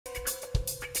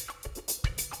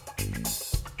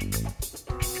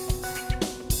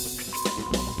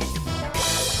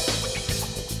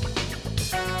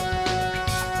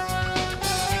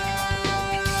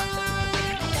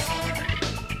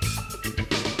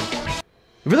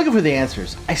If you're looking for the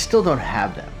answers, I still don't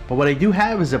have them. But what I do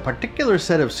have is a particular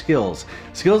set of skills.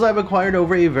 Skills I've acquired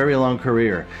over a very long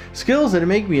career. Skills that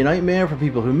make me a nightmare for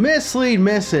people who mislead,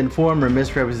 misinform, or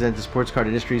misrepresent the sports card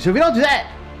industry. So if you don't do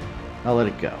that, I'll let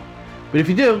it go. But if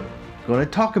you do, I'm going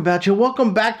to talk about you.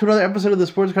 Welcome back to another episode of the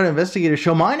Sports Card Investigator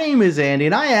Show. My name is Andy,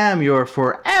 and I am your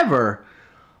forever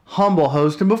humble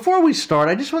host. And before we start,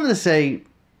 I just wanted to say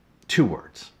two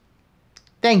words.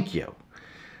 Thank you.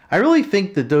 I really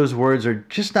think that those words are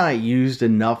just not used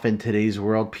enough in today's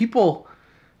world.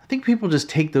 I think people just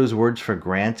take those words for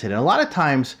granted. And a lot of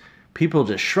times people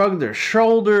just shrug their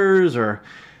shoulders, or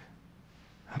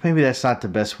maybe that's not the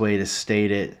best way to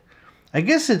state it. I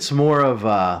guess it's more of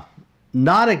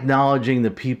not acknowledging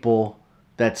the people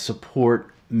that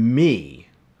support me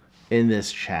in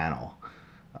this channel,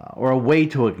 or a way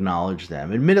to acknowledge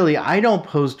them. Admittedly, I don't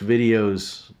post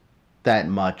videos that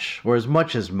much, or as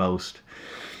much as most.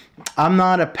 I'm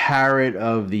not a parrot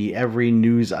of the every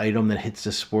news item that hits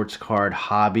the sports card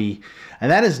hobby,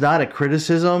 and that is not a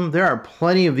criticism. There are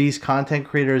plenty of these content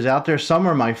creators out there. Some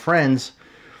are my friends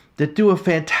that do a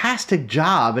fantastic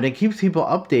job, and it keeps people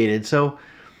updated. So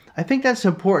I think that's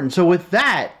important. So with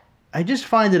that, I just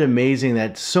find it amazing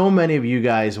that so many of you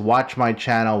guys watch my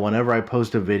channel whenever I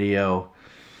post a video.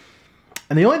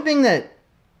 And the only thing that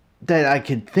I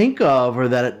could think of, or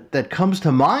that comes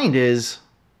to mind, is,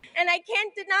 and I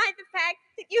can't deny the fact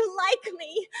that you like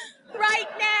me right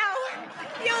now.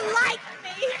 You like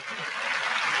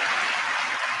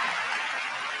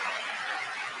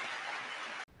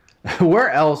me.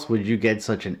 Where else would you get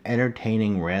such an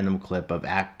entertaining random clip of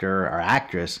actor or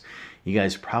actress you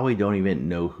guys probably don't even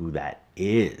know who that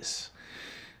is?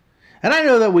 And I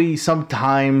know that we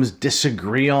sometimes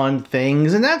disagree on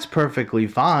things, and that's perfectly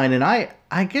fine. And I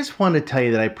just want to tell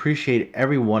you that I appreciate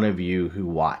every one of you who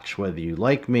watch, whether you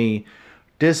like me,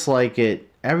 dislike it.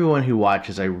 Everyone who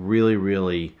watches, I really,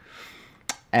 really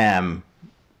am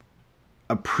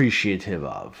appreciative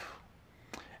of.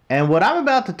 And what I'm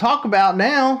about to talk about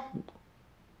now,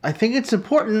 I think it's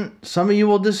important. Some of you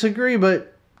will disagree,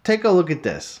 but take a look at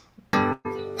this.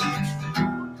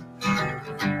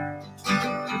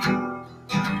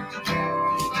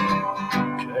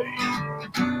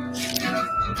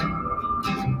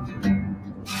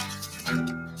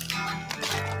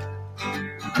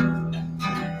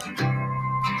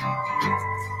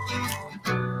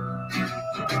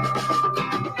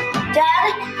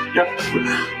 Dad? Yep.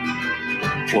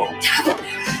 Whoa.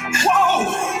 Whoa!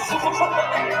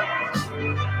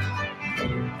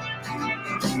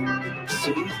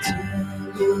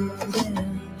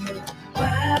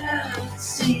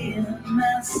 Seeing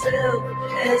myself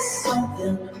as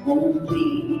something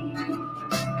only.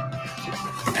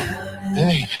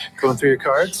 Hey, going through your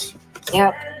cards?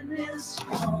 Yep.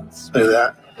 Look at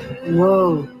that.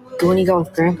 Whoa. The one you got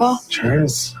with Grandpa? Sure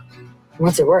is.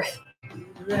 What's it worth?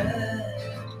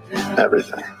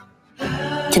 Everything.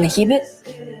 Can I keep it?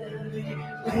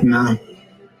 No.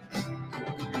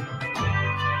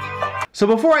 So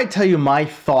before I tell you my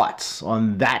thoughts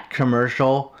on that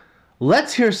commercial,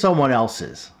 let's hear someone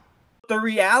else's. The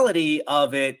reality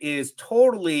of it is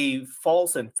totally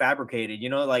false and fabricated, you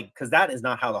know, like, because that is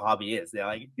not how the hobby is.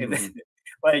 Like,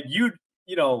 like you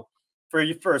know,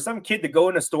 for some kid to go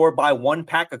in a store, buy one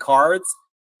pack of cards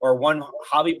or one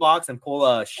hobby box and pull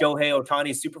a Shohei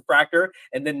Ohtani Superfractor,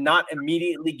 and then not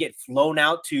immediately get flown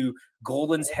out to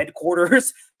Golden's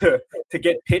headquarters to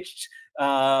get pitched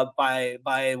by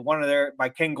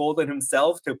Ken Golden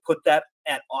himself, to put that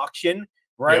at auction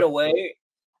right away,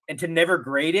 and to never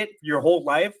grade it your whole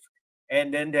life,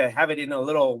 and then to have it in a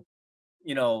little,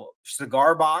 you know,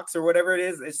 cigar box or whatever it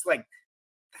is. It's like,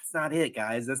 that's not it,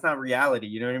 guys. That's not reality.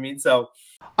 You know what I mean? So,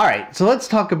 all right, so let's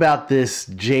talk about this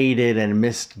jaded and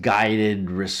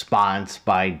misguided response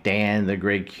by Dan, the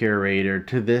great curator,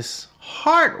 to this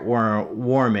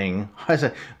heartwarming, I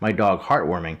said my dog,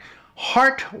 heartwarming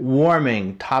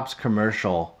Topps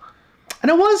commercial. And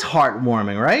it was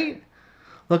heartwarming, right?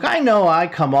 Look, I know I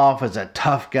come off as a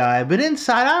tough guy, but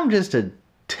inside I'm just a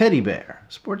teddy bear,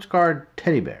 sports card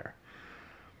teddy bear.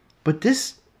 But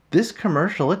this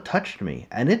commercial, it touched me,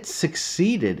 and it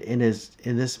succeeded in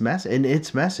its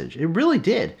message. It really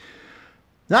did.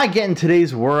 Now, I get in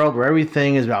today's world where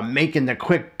everything is about making the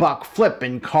quick buck,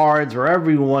 flipping cards, where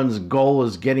everyone's goal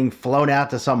is getting flown out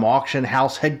to some auction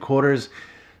house headquarters,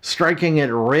 striking it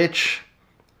rich.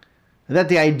 That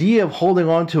the idea of holding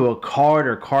on to a card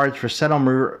or cards for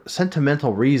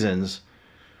sentimental reasons,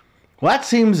 well, that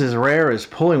seems as rare as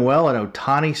pulling well an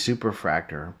Ohtani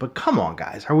Superfractor. But come on,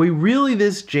 guys, are we really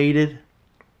this jaded?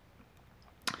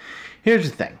 Here's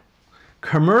the thing.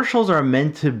 Commercials are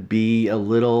meant to be a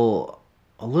little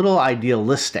a little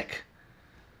idealistic,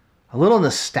 a little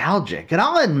nostalgic. And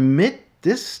I'll admit,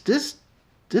 this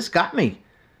got me.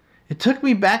 It took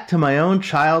me back to my own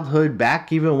childhood,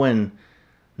 back even when,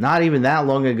 not even that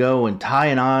long ago, when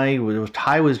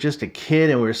Ty was just a kid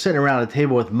and we were sitting around a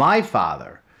table with my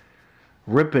father,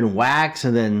 ripping wax,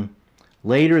 and then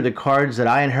later the cards that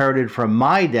I inherited from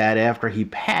my dad after he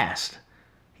passed.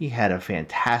 He had a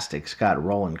fantastic Scott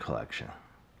Rowland collection.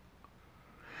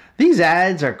 These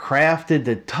ads are crafted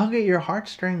to tug at your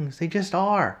heartstrings. They just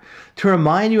are. To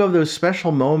remind you of those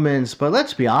special moments, but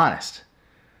let's be honest.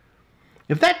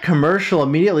 If that commercial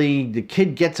immediately the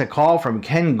kid gets a call from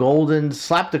Ken Golden,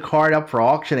 slapped the card up for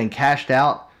auction and cashed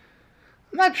out,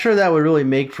 I'm not sure that would really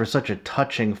make for such a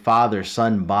touching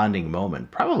father-son bonding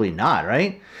moment. Probably not,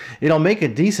 right? It'll make a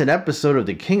decent episode of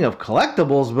The King of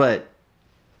Collectibles, but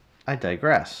I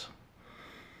digress.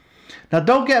 Now,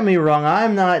 don't get me wrong,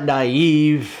 I'm not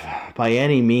naive by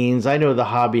any means. I know the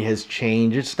hobby has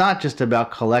changed. It's not just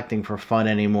about collecting for fun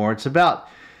anymore. It's about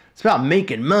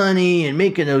making money and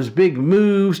making those big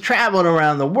moves, traveling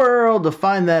around the world to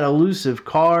find that elusive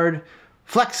card,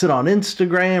 flex it on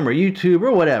Instagram or YouTube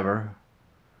or whatever.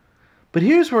 But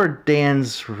here's where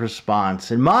Dan's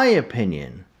response, in my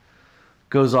opinion,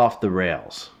 goes off the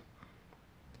rails.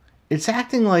 It's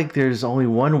acting like there's only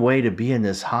one way to be in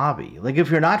this hobby. Like if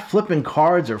you're not flipping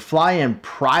cards or flying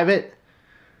private,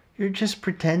 you're just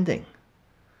pretending.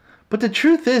 But the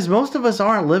truth is, most of us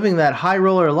aren't living that high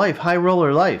roller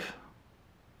life.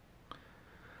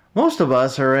 Most of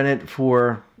us are in it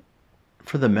for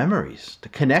the memories, the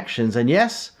connections, and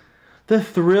yes, the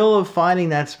thrill of finding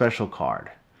that special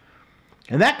card.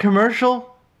 And that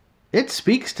commercial, it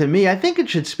speaks to me. I think it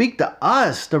should speak to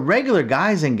us, the regular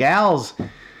guys and gals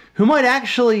who might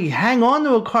actually hang on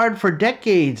to a card for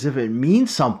decades if it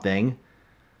means something,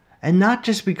 and not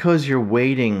just because you're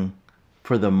waiting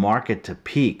for the market to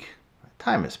peak.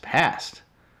 Time has passed.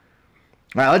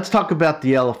 All right, let's talk about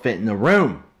the elephant in the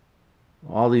room.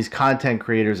 All these content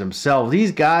creators themselves.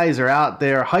 These guys are out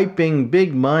there hyping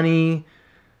big money,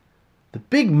 the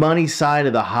big money side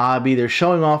of the hobby. They're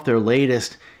showing off their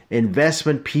latest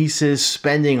investment pieces,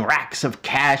 spending racks of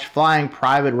cash, flying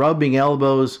private, rubbing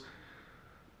elbows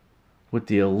with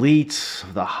the elites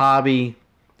of the hobby,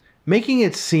 making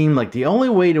it seem like the only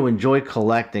way to enjoy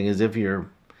collecting is if you're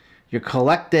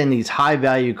collecting these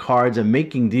high-value cards and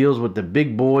making deals with the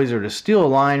big boys, or to steal a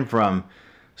line from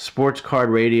Sports Card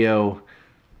Radio,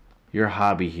 your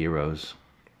hobby heroes.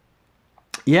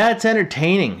 Yeah, it's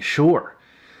entertaining, sure.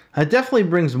 It definitely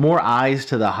brings more eyes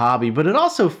to the hobby, but it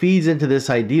also feeds into this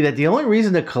idea that the only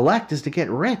reason to collect is to get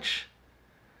rich.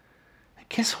 And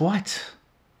guess what?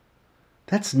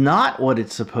 That's not what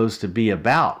it's supposed to be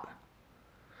about.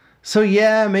 So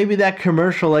yeah, maybe that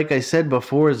commercial, like I said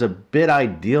before, is a bit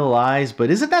idealized,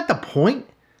 but isn't that the point?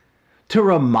 To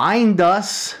remind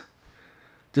us,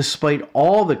 despite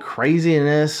all the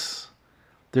craziness,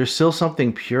 there's still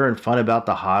something pure and fun about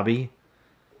the hobby.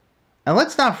 And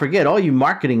let's not forget, all you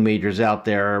marketing majors out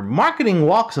there, marketing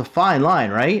walks a fine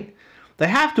line, right? They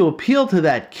have to appeal to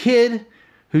that kid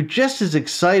who just is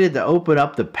excited to open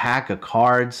up the pack of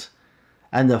cards,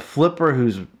 and the flipper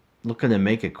who's looking to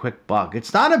make a quick buck.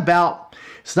 It's not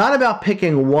about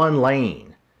picking one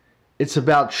lane. It's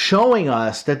about showing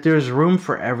us that there's room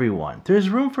for everyone. There's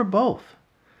room for both.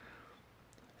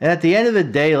 And at the end of the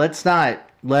day, let's not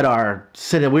let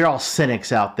we're all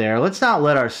cynics out there. Let's not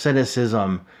let our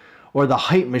cynicism or the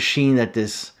hype machine that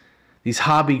these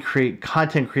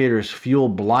content creators fuel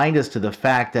blind us to the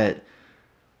fact that,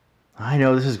 I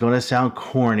know this is going to sound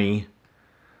corny,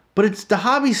 but the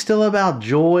hobby's still about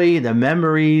joy, the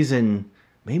memories, and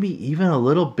maybe even a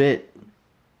little bit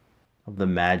of the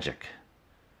magic.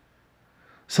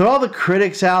 So all the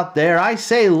critics out there, I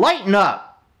say lighten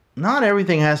up. Not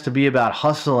everything has to be about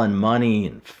hustle and money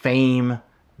and fame,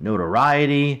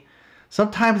 notoriety.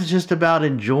 Sometimes it's just about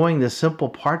enjoying the simple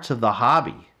parts of the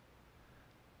hobby.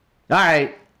 All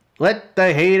right, let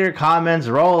the hater comments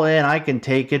roll in. I can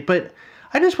take it, but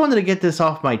I just wanted to get this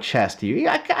off my chest to you.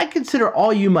 I consider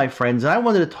all you my friends, and I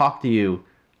wanted to talk to you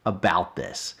about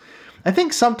this. I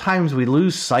think sometimes we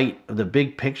lose sight of the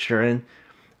big picture, and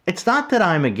it's not that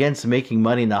I'm against making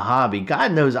money in the hobby.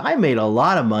 God knows I made a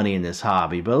lot of money in this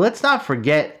hobby, but let's not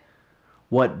forget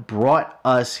what brought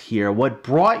us here, what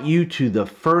brought you to the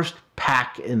first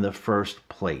pack in the first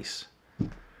place.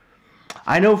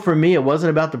 I know for me, it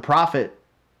wasn't about the profit.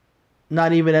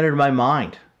 Not even entered my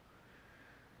mind.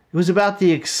 It was about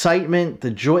the excitement,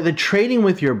 the joy, the trading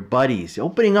with your buddies,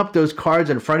 opening up those cards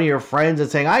in front of your friends and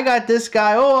saying, I got this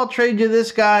guy. Oh, I'll trade you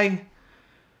this guy.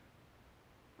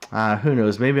 Who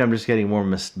knows? Maybe I'm just getting more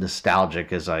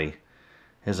nostalgic as I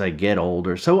as I get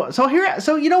older. So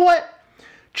you know what?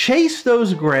 Chase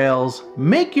those grails,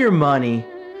 make your money,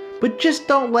 but just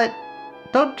don't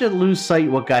just lose sight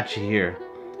what got you here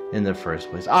in the first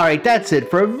place. All right, that's it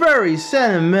for a very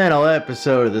sentimental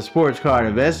episode of the Sports Card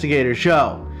Investigator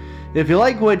Show. If you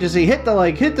like what you see, hit the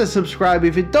like, hit the subscribe.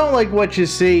 If you don't like what you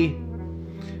see,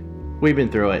 we've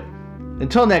been through it.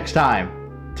 Until next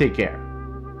time, take care.